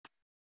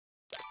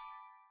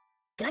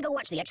Can I go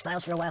watch the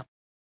X-Files for a while?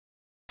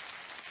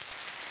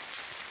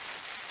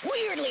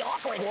 Weirdly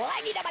awkward. I'm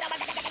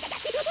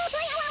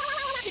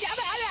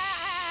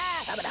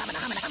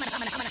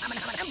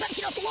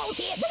bunching off the walls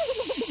here.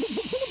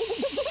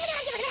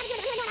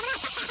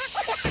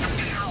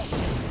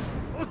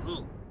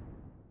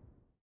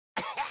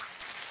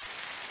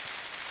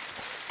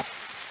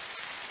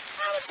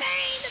 Oh, the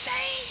pain, the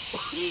pain.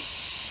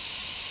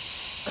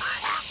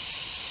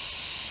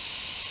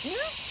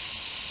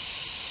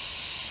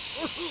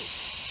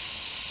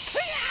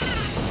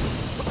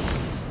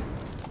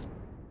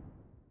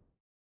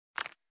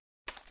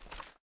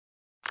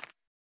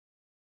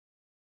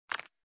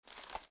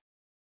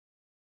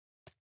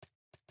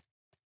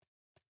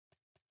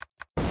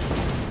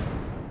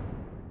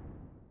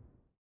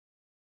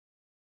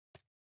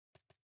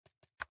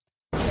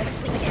 I'll never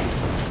sleep again.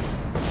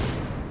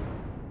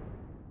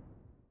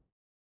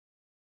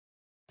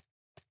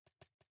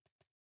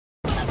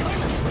 What about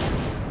karma?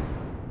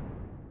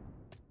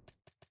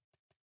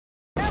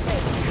 Help me.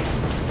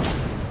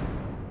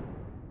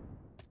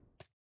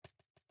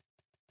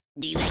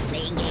 Do you like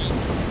playing games?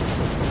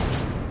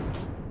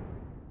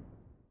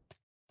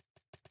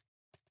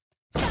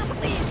 Stop,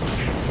 please!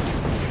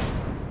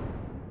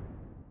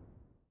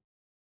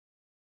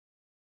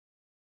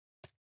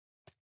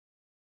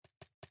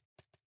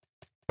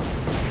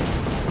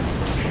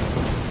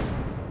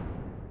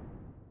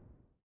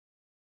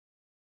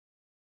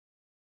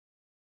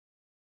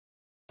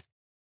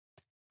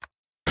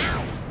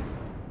 Ow!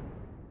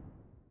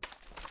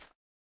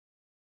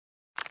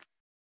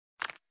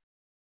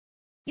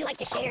 You like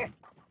to share?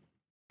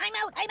 I'm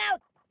out! I'm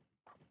out!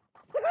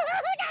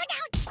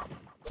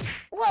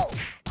 Whoa!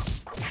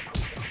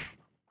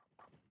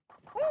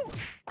 Ooh!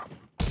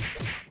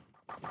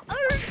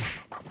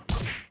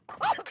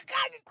 Oh,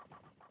 God!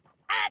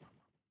 Ah!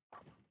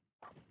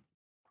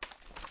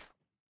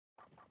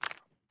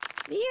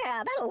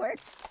 Yeah, that'll work.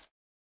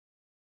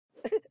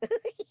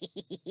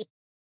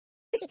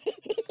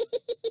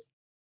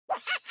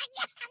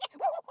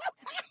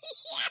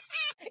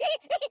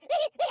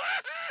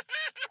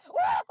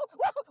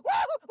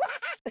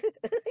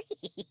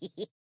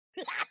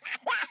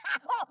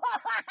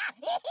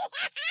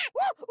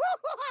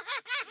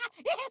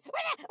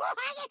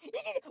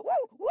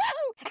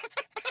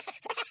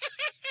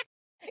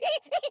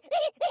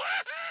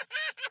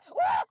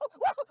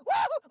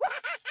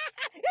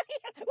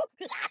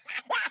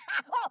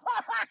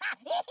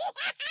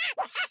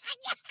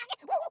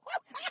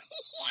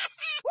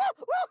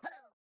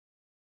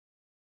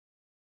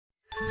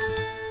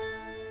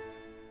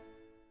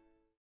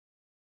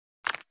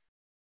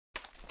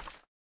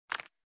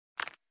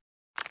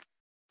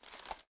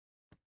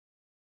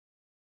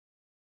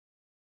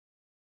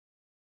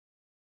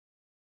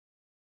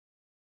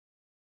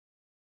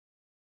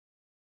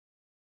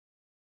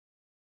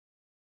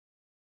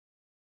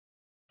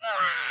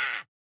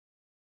 Ah!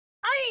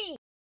 Ay!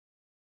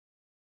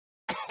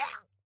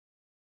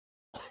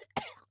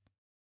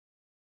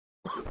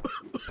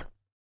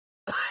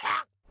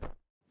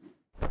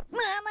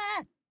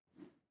 Mama!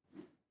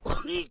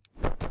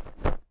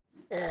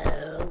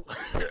 Oh.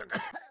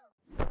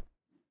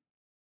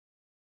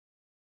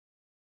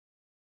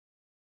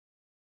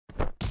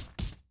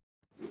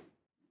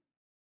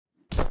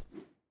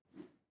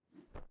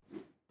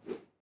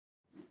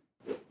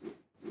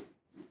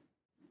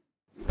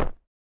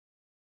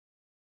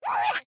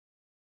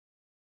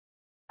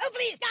 Oh,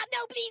 please, stop! No,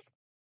 please!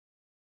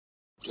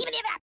 Even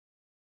if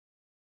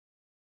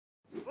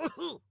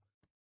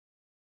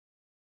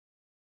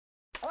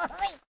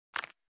Oi!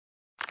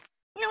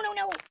 No, no,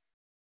 no!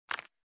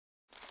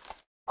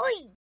 Oi!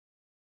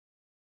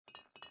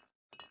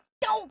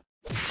 Don't!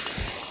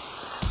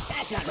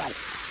 That's not right.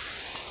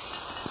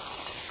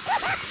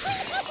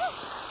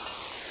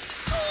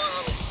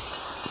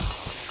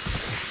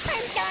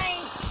 I'm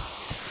dying!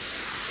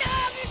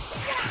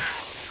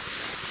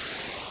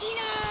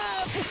 Enough!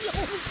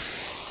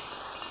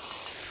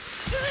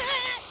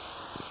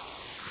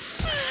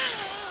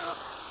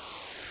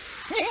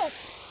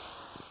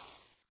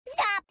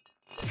 Stop!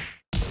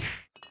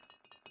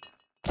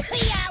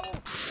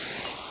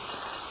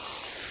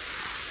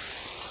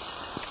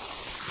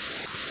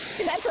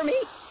 Is that for me?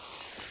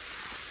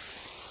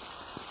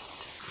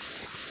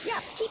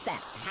 Yeah, keep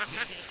that.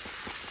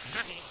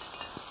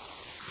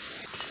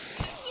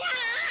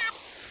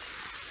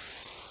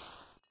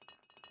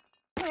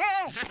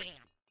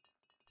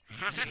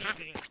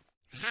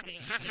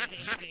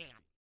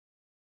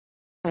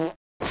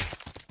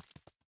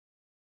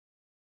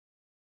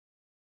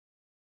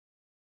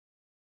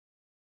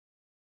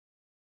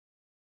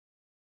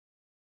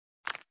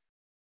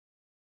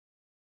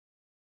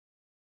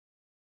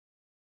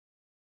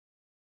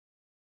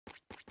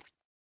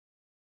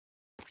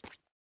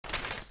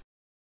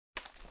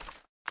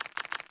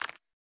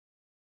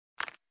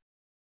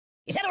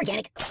 Is that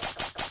organic?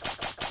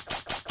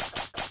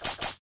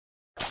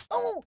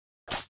 Oh!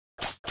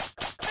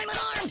 I'm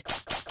unarmed!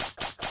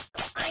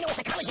 I know a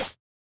psychologist!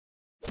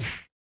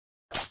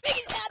 Make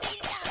it stop! Make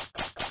it stop!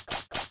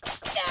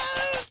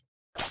 Don't!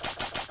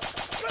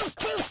 Truce!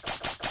 Truce!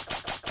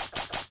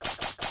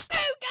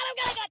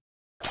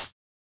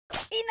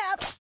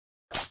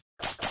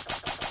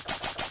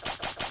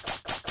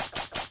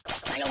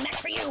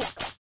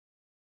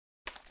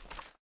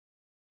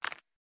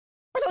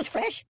 was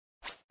fresh.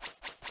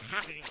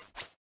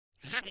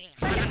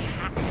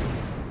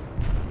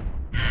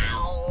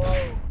 Ow!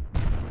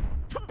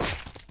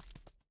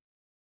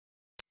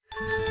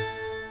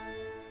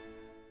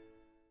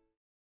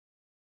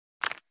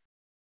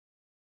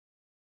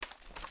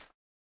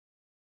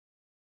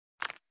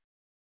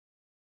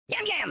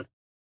 Yum yum!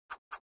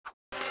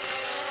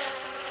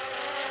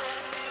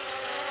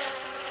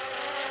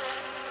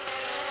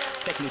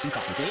 Get me some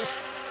coffee, please.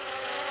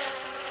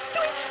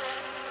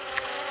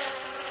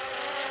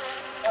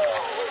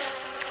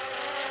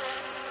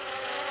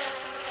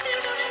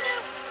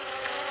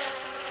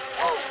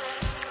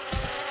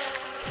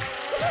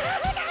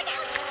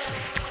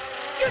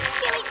 You're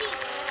killing me!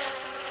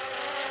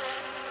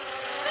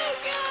 Oh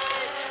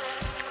god!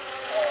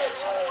 Oh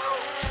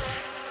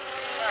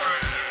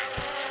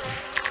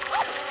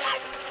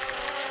god!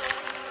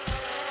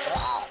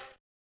 Oh!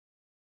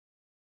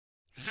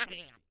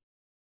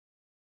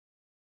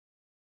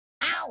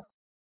 Ow!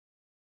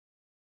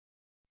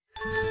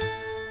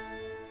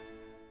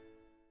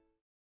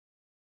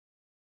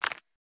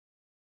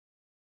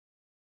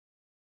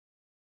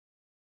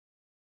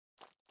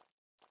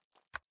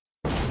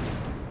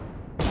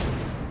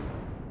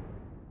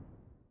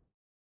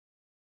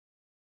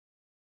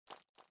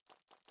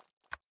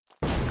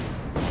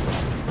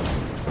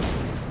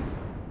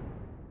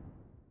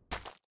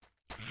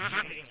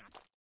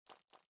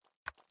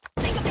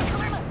 Think of your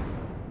karma!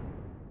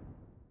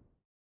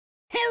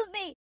 Help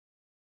me!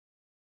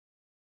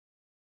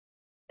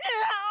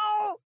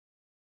 Ow!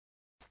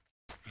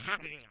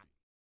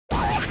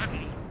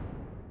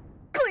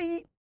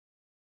 Glee!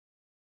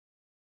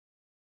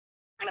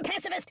 I'm a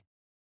pacifist!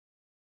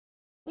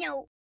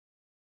 No.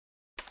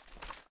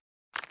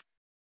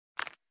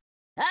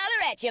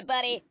 Holler at you,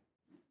 buddy!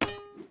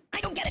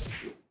 I don't get it!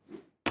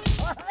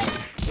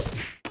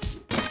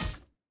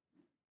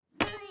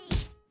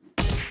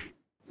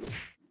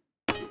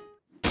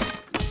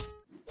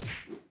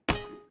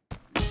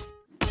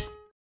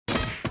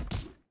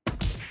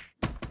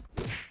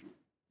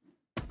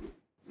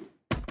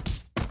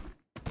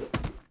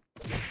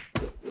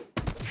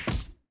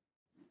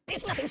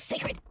 There's nothing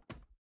sacred!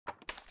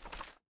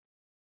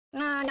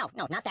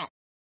 No, not that.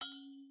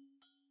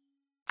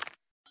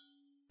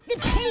 The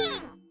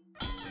pain!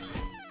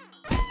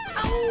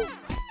 Oh!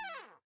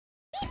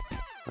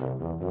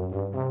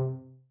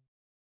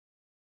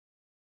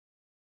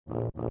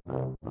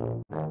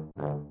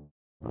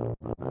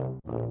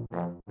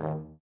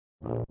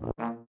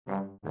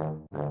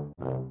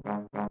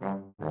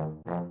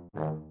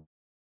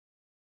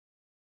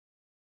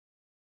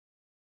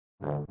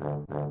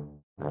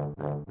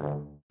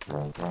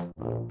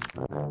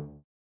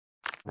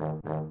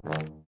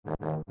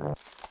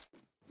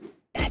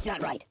 That's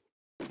not right.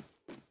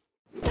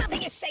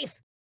 Nothing is safe.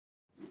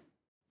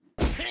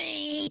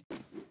 I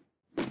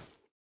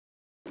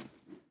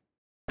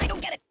don't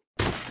get it.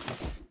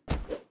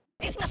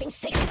 There's nothing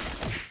sacred.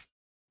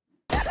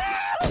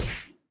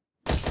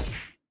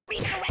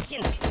 Read the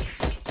directions.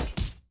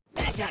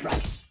 That's not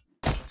right.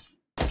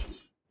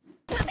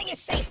 Nothing is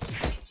safe.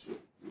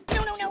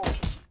 No.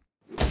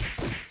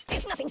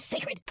 There's nothing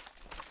sacred.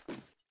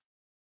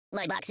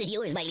 My box is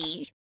yours, my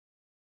liege.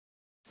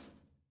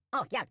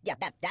 Oh, yeah,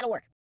 that'll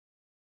work.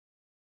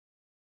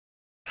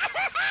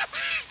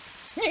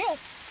 Cool.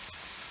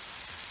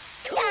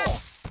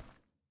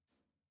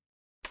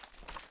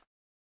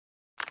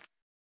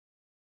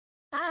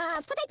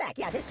 Put it back.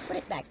 Yeah, just put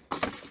it back.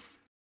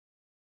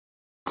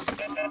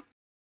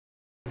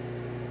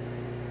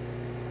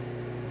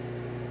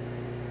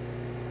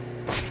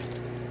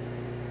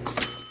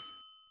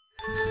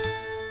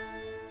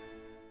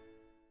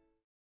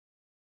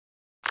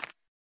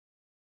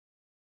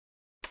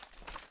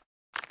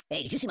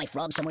 Hey, did you see my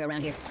frog somewhere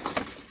around here?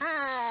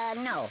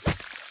 No.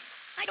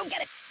 I don't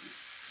get it.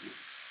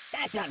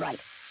 That's not right.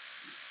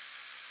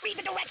 Read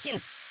the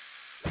directions.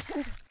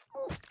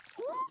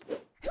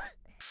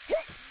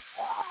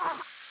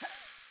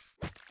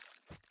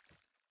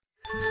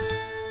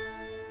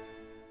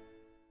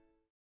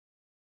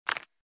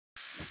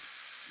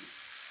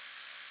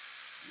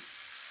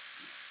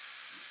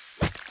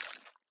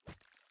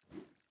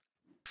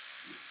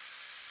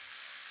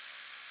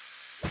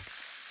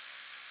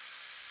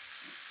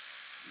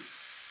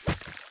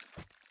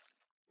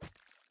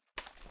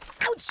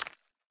 Ouch!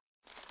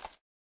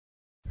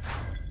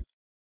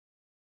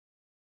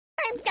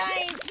 I'm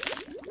dying!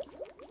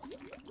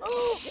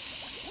 Ooh!